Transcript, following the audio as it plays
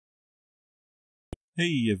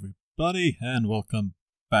Hey everybody, and welcome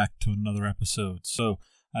back to another episode. So,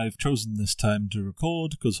 I've chosen this time to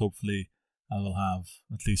record because hopefully I will have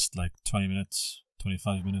at least like 20 minutes,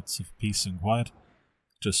 25 minutes of peace and quiet,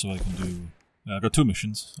 just so I can do... I've got two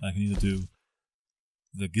missions. I can either do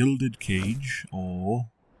the Gilded Cage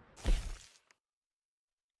or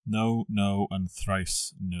No, No, and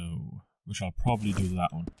Thrice No, which I'll probably do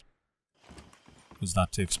that one. Because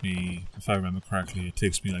that takes me, if I remember correctly, it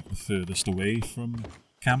takes me like the furthest away from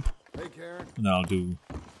camp. Hey, Karen. And then I'll do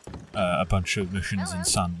a bunch of missions in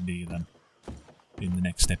Sandy then in the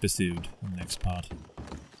next episode, in the next part.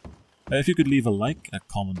 If you could leave a like, a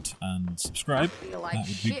comment, and subscribe, that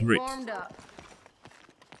would be great. Are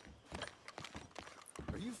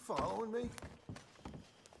you following me?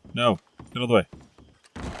 No, get out of the way.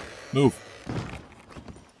 Move.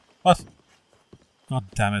 What? God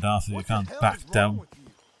damn it, Arthur, you can't back down.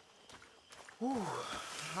 Ooh,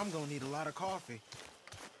 I'm gonna need a lot of coffee.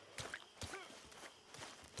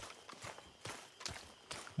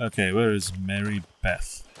 Okay, where is Mary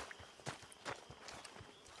Beth?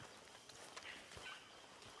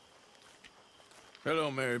 Hello,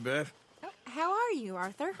 Mary Beth. Oh, how are you,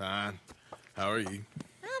 Arthur? Fine. How are you?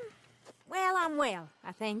 Well, I'm well,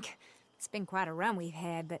 I think. It's been quite a run we've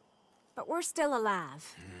had, but we're still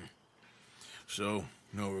alive. So,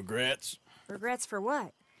 no regrets? Regrets for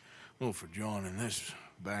what? Well, for joining this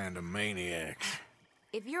band of maniacs.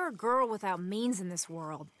 If you're a girl without means in this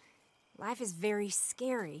world, life is very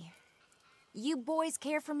scary. You boys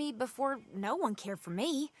cared for me before no one cared for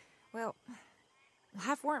me. Well,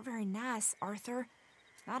 life weren't very nice, Arthur.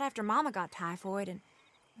 Not after Mama got typhoid, and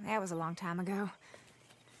that was a long time ago.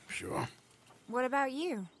 Sure. What about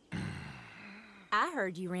you? I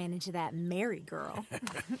heard you ran into that Mary girl.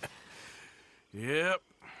 Yep.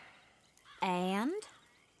 And?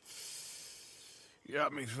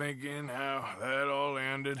 Got me thinking how that all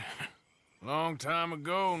ended. Long time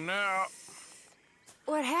ago now.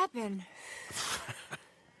 What happened?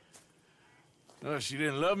 Well, she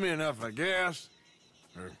didn't love me enough, I guess.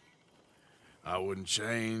 Or I wouldn't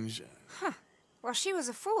change. Huh. Well, she was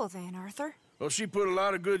a fool then, Arthur. Well, she put a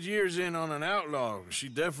lot of good years in on an outlaw. She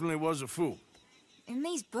definitely was a fool. In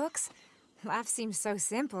these books, life seems so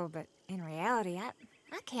simple, but in reality, I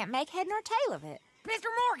can't make head nor tail of it. Mr.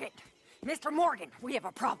 Morgan! Mr. Morgan, we have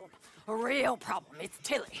a problem. A real problem. It's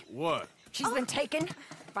Tilly. What? She's been taken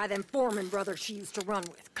by them Foreman brothers she used to run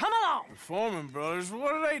with. Come along! The Foreman brothers?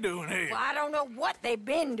 What are they doing here? Well, I don't know what they've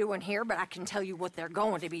been doing here, but I can tell you what they're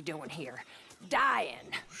going to be doing here. Dying.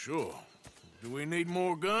 Sure. Do we need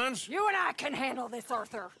more guns? You and I can handle this,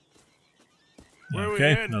 Arthur. Where we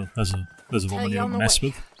Okay, heading? no, there's a Tell woman you you on don't the mess way.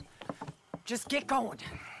 with. Just get going.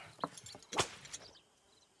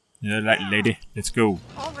 Yeah, right, lady, let's go.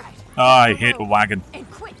 All right. Oh, I hate a wagon. And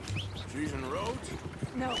quick. She's in the roads?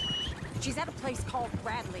 No. She's at a place called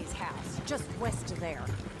Bradley's house, just west of there.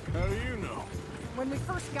 How do you know? When we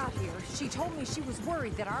first got here, she told me she was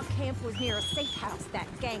worried that our camp was near a safe house that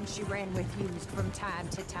gang she ran with used from time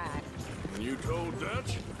to time. And you told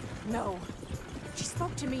Dutch? No. She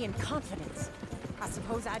spoke to me in confidence. I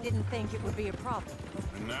suppose I didn't think it would be a problem.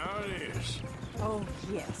 And now it is. Oh,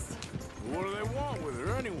 yes. What do they want with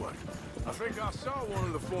her anyway? I think I saw one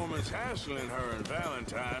of the foremans hassling her and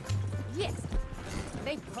Valentine. Yes.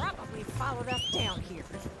 They probably followed us down here.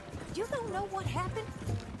 You don't know what happened?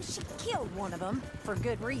 She killed one of them, for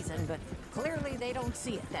good reason, but clearly they don't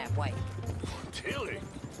see it that way. Tilly?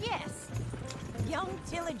 Yes. Young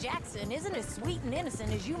Tilly Jackson isn't as sweet and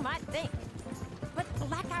innocent as you might think. But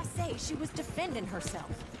like I say, she was defending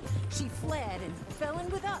herself. She fled and fell in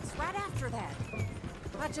with us right after that.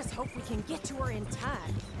 I just hope we can get to her in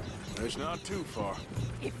time. It's not too far.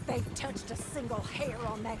 If they've touched a single hair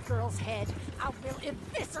on that girl's head, I will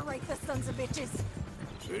eviscerate the sons of bitches.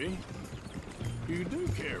 See? You do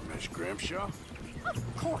care, Miss Grimshaw.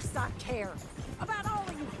 Of course I care. About all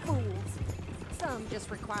of you fools. Some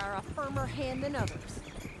just require a firmer hand than others.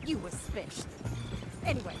 You especially.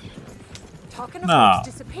 Anyway, talking of Nah. folks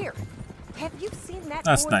disappearing. Have you seen that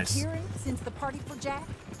That's boy nice. Kieran since the party for Jack?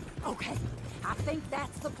 Okay, I think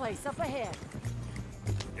that's the place up ahead.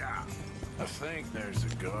 Yeah. I think there's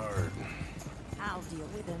a guard. I'll deal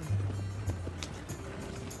with him.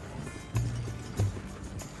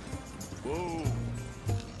 Whoa.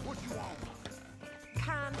 What you want?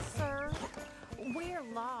 Kind sir, we're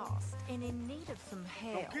lost and in need of some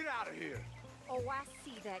help. Now get out of here. Oh, I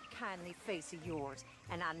see that kindly face of yours,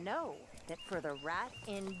 and I know that for the right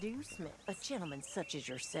inducement, a gentleman such as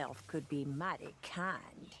yourself could be mighty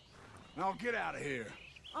kind. Now get out of here.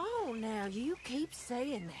 Oh, now you keep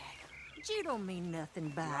saying that. But you don't mean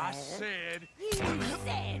nothing by I it. said... You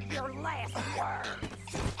said your last word.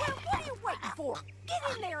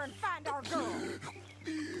 in there and find our girl.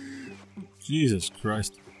 Jesus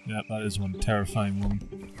Christ. Yeah, that is one terrifying woman.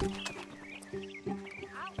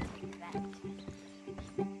 I'll do that.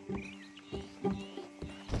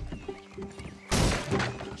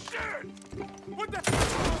 Shit! What the?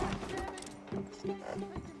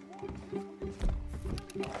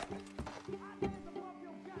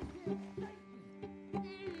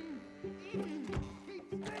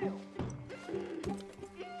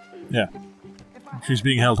 Yeah. She's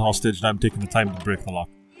being held hostage and I'm taking the time to break the lock.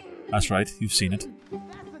 That's right, you've seen it.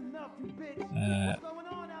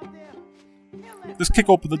 Just kick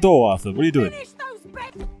open the door, Arthur. What are you doing? Finish those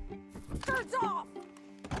bastards off.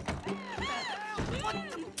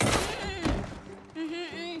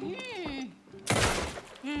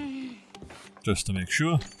 Just to make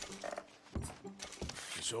sure.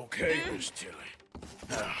 It's okay, Miss Tilly.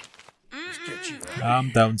 Now, let's get you out.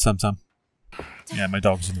 I'm down, Sam. Yeah, my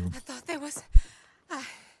dog's in the room. I thought there was...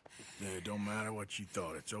 Yeah, it don't matter what you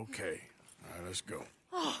thought. It's okay. All right, let's go.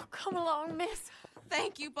 Oh, come along, miss.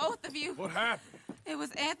 Thank you, both of you. What happened? It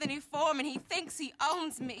was Anthony Foreman. He thinks he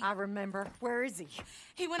owns me. I remember. Where is he?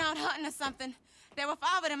 He went out hunting or something. There were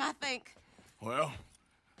 5 of them, I think. Well,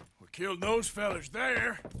 we killed those fellas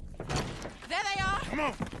there. There they are. Come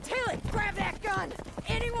on. Tilly, grab that gun.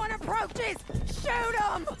 Anyone approaches, shoot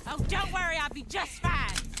them. Oh, don't worry. I'll be just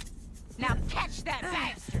fine. Now catch that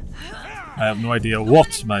bastard. I have no idea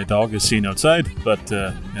what my dog has seen outside, but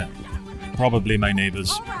yeah. Probably my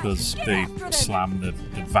neighbours, because they slammed the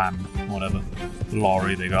van, whatever, the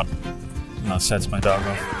lorry they got. And that sets my dog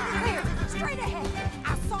off. Clear, straight ahead.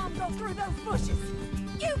 I saw him go through those bushes.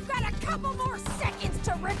 You've got a couple more seconds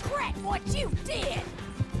to regret what you did.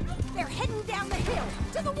 They're heading down the hill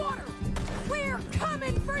to the water. We're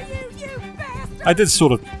coming for you, you bastard. I did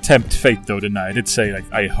sort of tempt fate though, didn't I? I did say,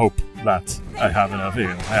 like, I hope that I have enough, you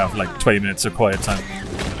know, I have like 20 minutes of quiet time.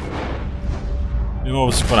 You know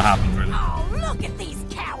what's going to happen, really. Oh, look at these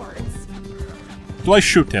cowards. Do I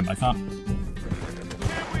shoot him? I can't.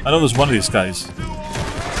 I know there's one of these guys. You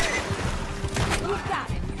got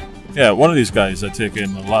it. Yeah, one of these guys I take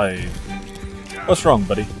in alive. What's wrong,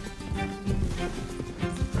 buddy?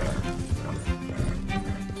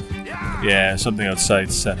 Yeah, something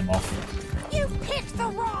outside set him off. You picked the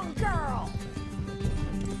wrong girl.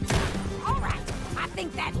 All right, I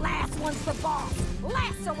think that last one's the boss.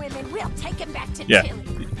 Lasso him and we'll take him back to Yeah.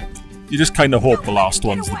 Tilly. You just kind of hope the last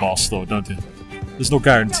one's the boss, though, don't you? There's no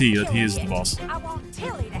guarantee Don't that he kill is the yet. boss. I want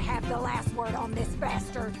Tilly to have the last word on this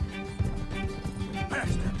bastard.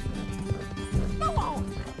 Go on,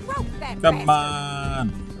 rope that Come bastard.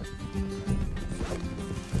 on!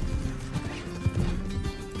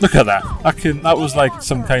 Look at that. That was like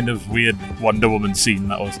some kind of weird Wonder Woman scene,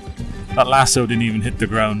 that was. That lasso didn't even hit the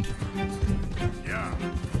ground. Yeah.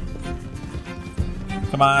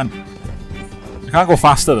 Come on. I can't go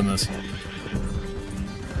faster than this.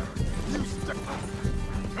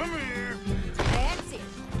 Come here. That's it.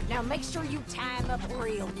 Now make sure you tie him up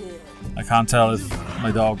real good. I can't tell if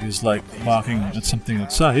my dog is like barking at something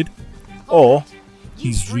outside, or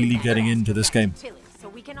he's really getting into this game. Tilly, so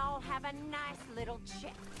we can all have a nice little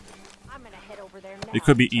chat. I'm gonna head over there now. It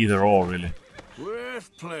could be either or, really.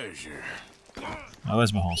 With pleasure. Oh,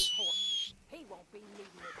 where's my horse? He won't be needing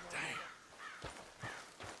it now.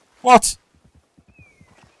 What?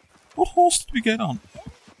 What horse did we get on?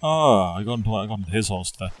 Oh, I got onto his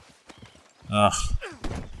horse there. Ugh.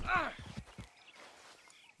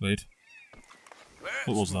 Wait.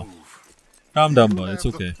 What was that? Calm down, boy. It's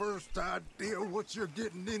okay. The first idea what you're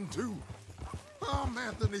getting into. I'm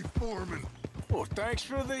Anthony Foreman. Well, thanks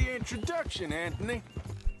for the introduction, Anthony.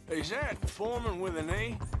 Is that Foreman with an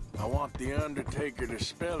A? I want the Undertaker to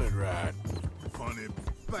spell it right. Funny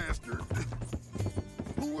bastard.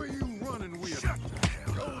 Who are you running with? Shut the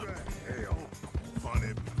hell Go up. to hell.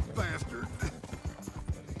 Funny bastard.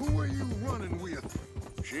 Who are you running with?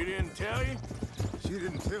 She didn't tell you? She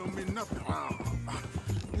didn't tell me nothing.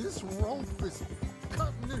 This rope is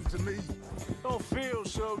cutting into me. Don't feel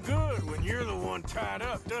so good when you're the one tied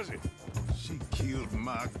up, does it? She killed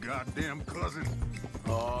my goddamn cousin.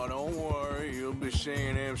 Oh, don't worry. You'll be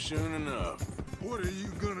seeing him soon enough. What are you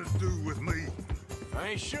gonna do with me? I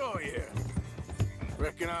ain't sure yet.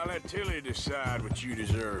 Reckon I'll let Tilly decide what you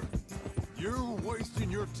deserve. You're wasting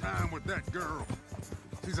your time with that girl.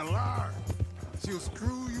 She's a liar. She'll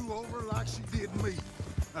screw you over like she did me.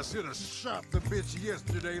 I should have shot the bitch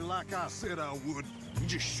yesterday like I said I would. You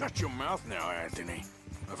just shut your mouth now, Anthony.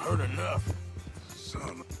 I've heard enough. Son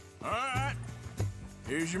of... All right.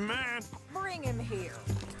 Here's your man. Bring him here.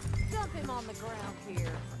 Dump him on the ground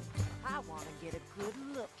here. I want to get a good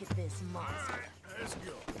look at this monster. Let's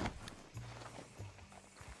go.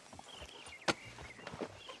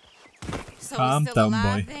 So Calm he's still down,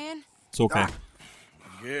 alive boy. then? It's okay.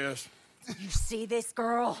 Yes. You see this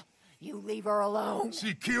girl? You leave her alone.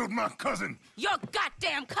 She killed my cousin. Your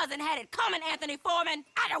goddamn cousin had it coming, Anthony Foreman.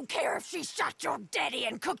 I don't care if she shot your daddy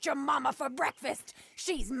and cooked your mama for breakfast.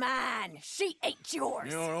 She's mine. She ate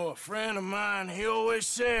yours. You know, a friend of mine, he always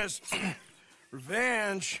says,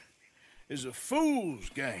 revenge is a fool's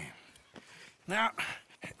game. Now,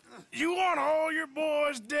 you want all your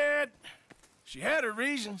boys dead? She had her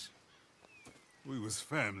reasons. We was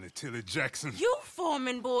family, Tilly Jackson. You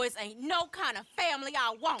Foreman boys ain't no kind of family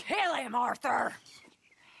I want. Kill him, Arthur.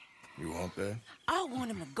 You want that? I want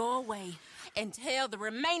him to go away and tell the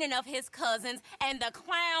remaining of his cousins and the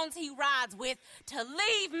clowns he rides with to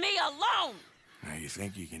leave me alone. Now, you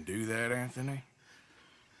think you can do that, Anthony?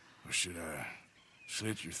 Or should I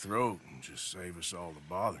slit your throat and just save us all the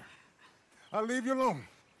bother? I'll leave you alone.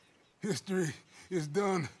 History is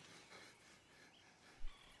done.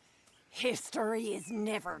 History is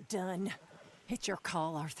never done. It's your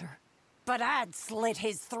call, Arthur. But I'd slit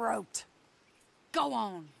his throat. Go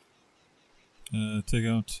on. Take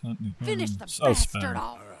out Anthony Finish the Foreman. bastard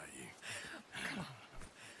off. All right, you. Come on.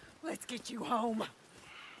 Let's get you home.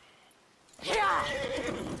 Yeah!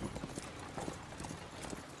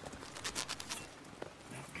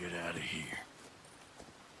 Now get out of here.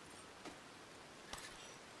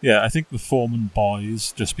 Yeah, I think the Foreman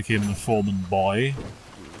boys just became the Foreman boy.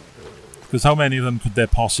 Because how many of them could there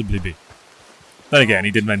possibly be? Then again,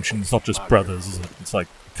 he did mention it's not just brothers, is it? It's like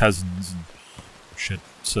cousins and shit.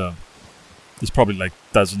 So there's probably like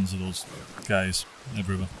dozens of those guys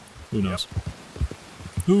everywhere. Who knows?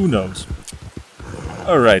 Who knows?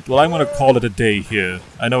 Alright, well I'm going to call it a day here.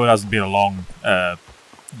 I know it hasn't been a long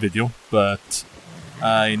video, but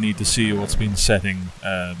I need to see what's been setting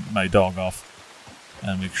my dog off.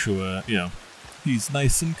 And make sure, you know, he's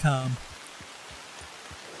nice and calm.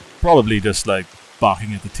 Probably just like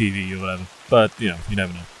barking at the TV or whatever. But, you know, you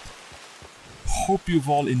never know. Hope you've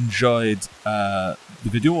all enjoyed the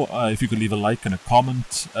video. If you could leave a like and a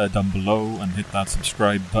comment down below and hit that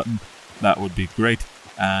subscribe button, that would be great.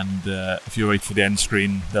 And if you wait for the end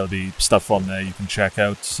screen, there'll be stuff on there you can check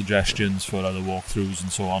out, suggestions for other walkthroughs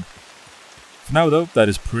and so on. For now though, that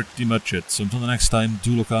is pretty much it. So until the next time,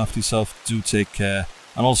 do look after yourself, do take care.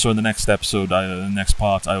 And also in the next episode, in the next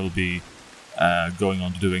part, I will be going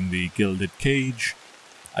on to doing the Gilded Cage.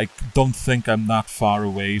 I don't think I'm that far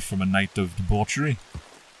away from a night of debauchery.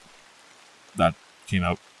 That came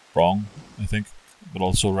out wrong, I think, but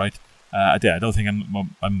also right. Yeah, I don't think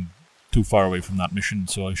I'm too far away from that mission,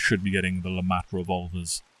 so I should be getting the Lamat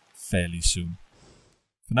revolvers fairly soon.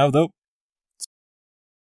 For now though,